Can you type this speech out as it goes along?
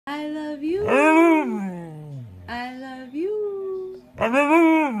I love you. I love you.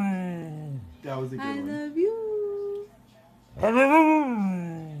 That was a good one. I love you. That's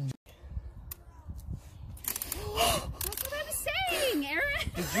what I was saying,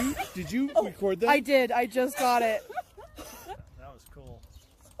 Aaron. Did you record that? I did. I just got it. That was cool.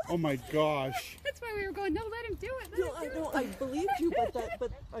 Oh my gosh. That's why we were going, no, let him do it. I believed you, but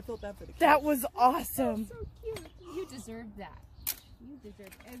I felt bad for the kid. That was awesome. So cute. You deserve that. You deserve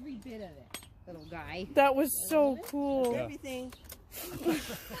every bit of it, little guy. That was so cool. Yeah. Everything.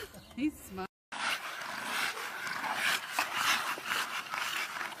 He's smart.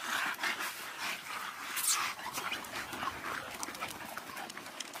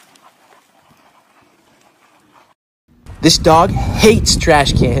 This dog hates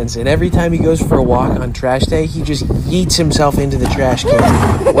trash cans, and every time he goes for a walk on trash day, he just yeets himself into the trash can.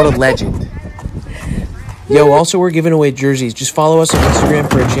 What a legend. Yo, also we're giving away jerseys. Just follow us on Instagram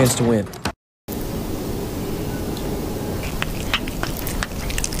for a chance to win.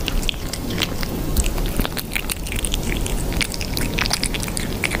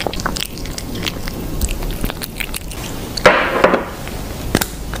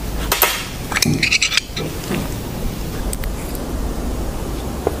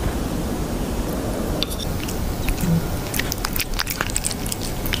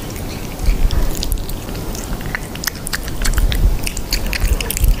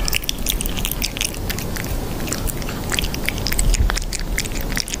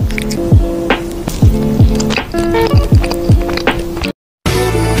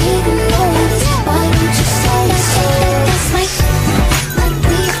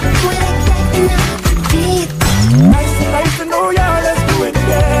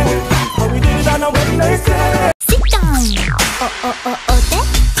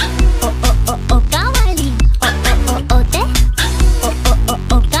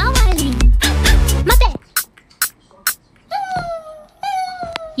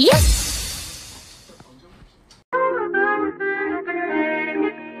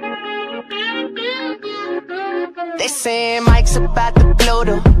 They say Mike's about to blow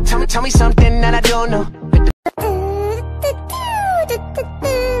though. Tell me something that I don't know.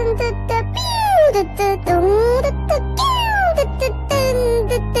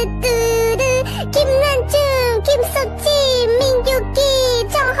 김난중, 김석지, 민규기,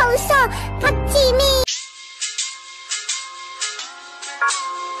 정홍석, 박지민.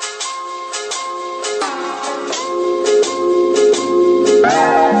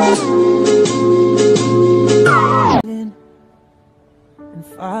 And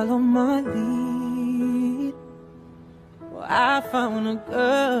follow my lead. Well, I found a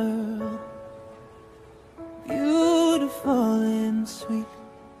girl, beautiful and sweet.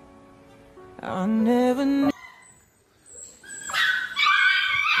 I never knew.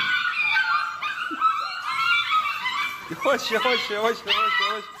 Yavaş yavaş yavaş yavaş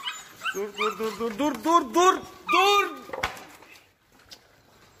yavaş. Dur.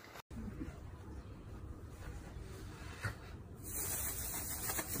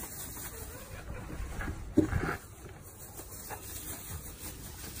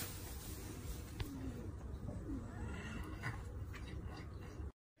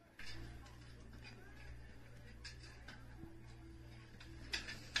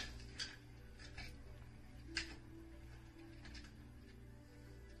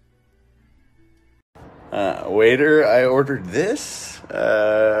 Waiter, I ordered this.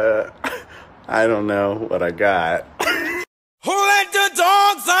 I don't know what I got. Who let the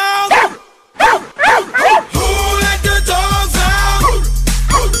dogs out? Who let the dogs out?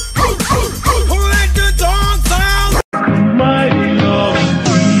 Who let the dogs out? My love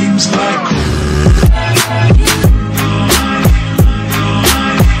seems like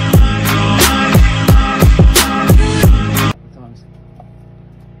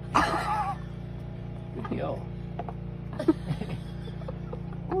Yo.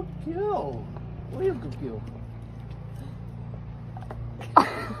 Good kill. What is good kill?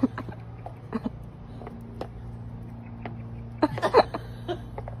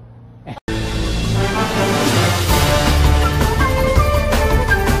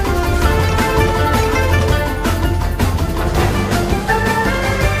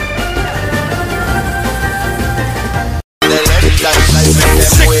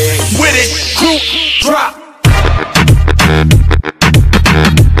 with it, group drop.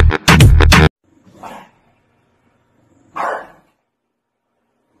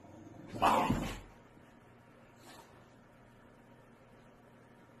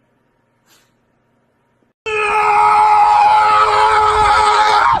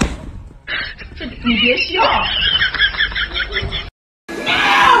你别笑。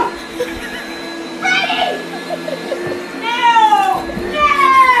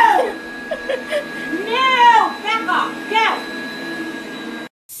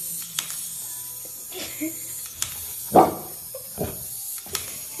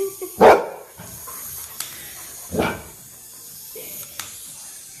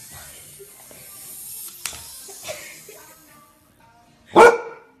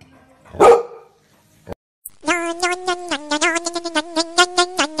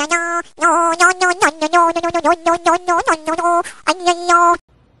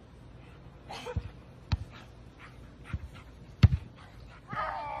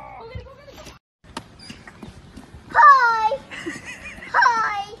Hi.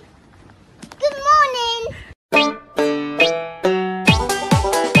 Hi. Good morning.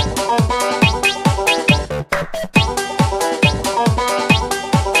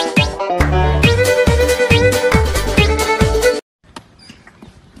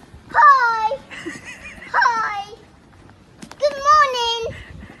 Hi. Hi. Good morning.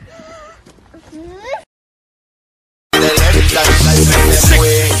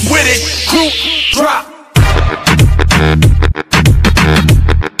 With it, group drop.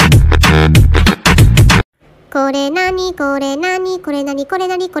 Kore nani, kore nani, kore nani, kore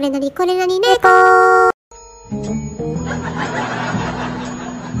nani, kore nani, kore nani, neko.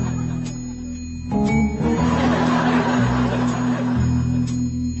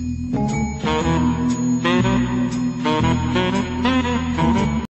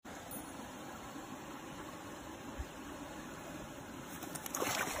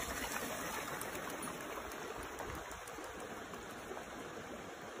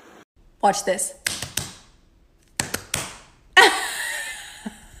 Watch this.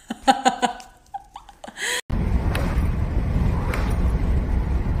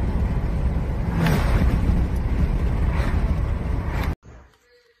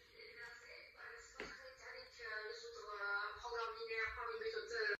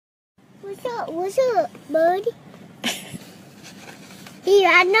 What's up, buddy? Here,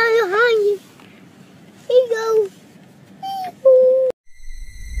 I know you're hungry. Here you go.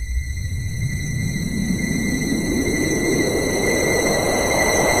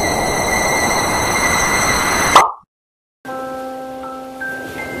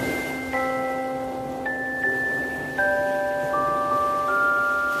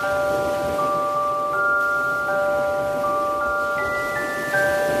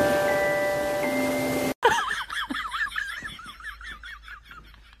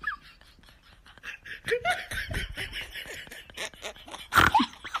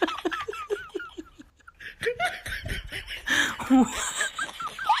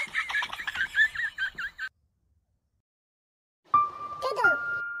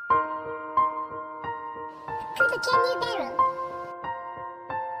 To the candy barrel.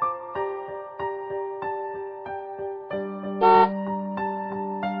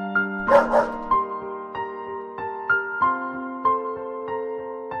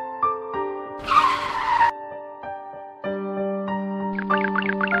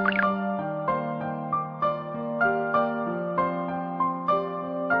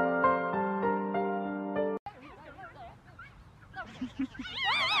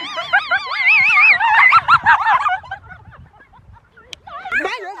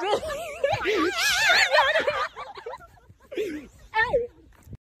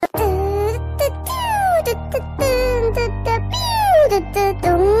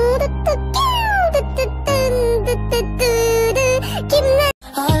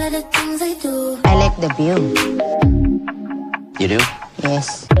 I like the view. You do?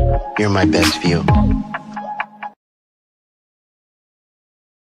 Yes. You're my best view.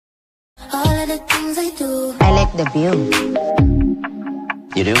 I like the view.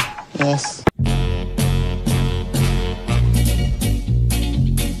 You do? Yes.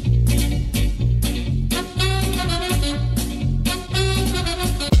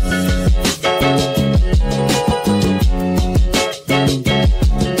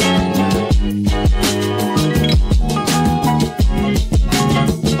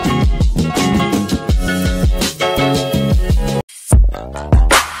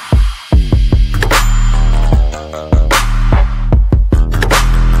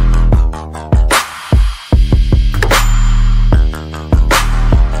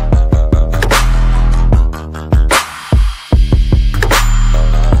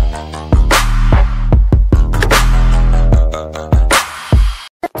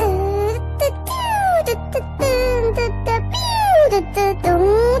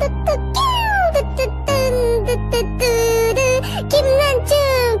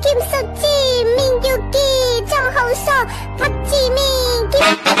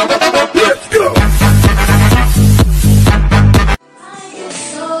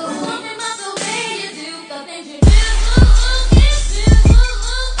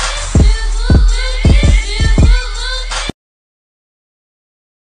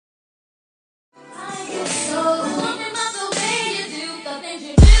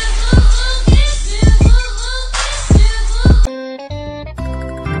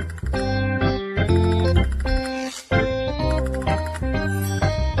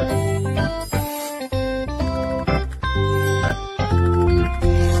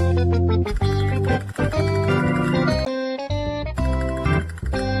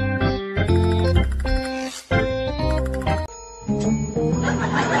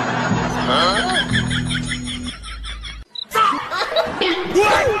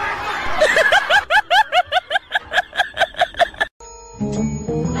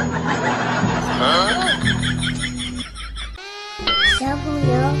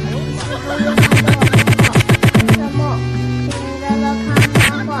 shabuyo, shabuyo,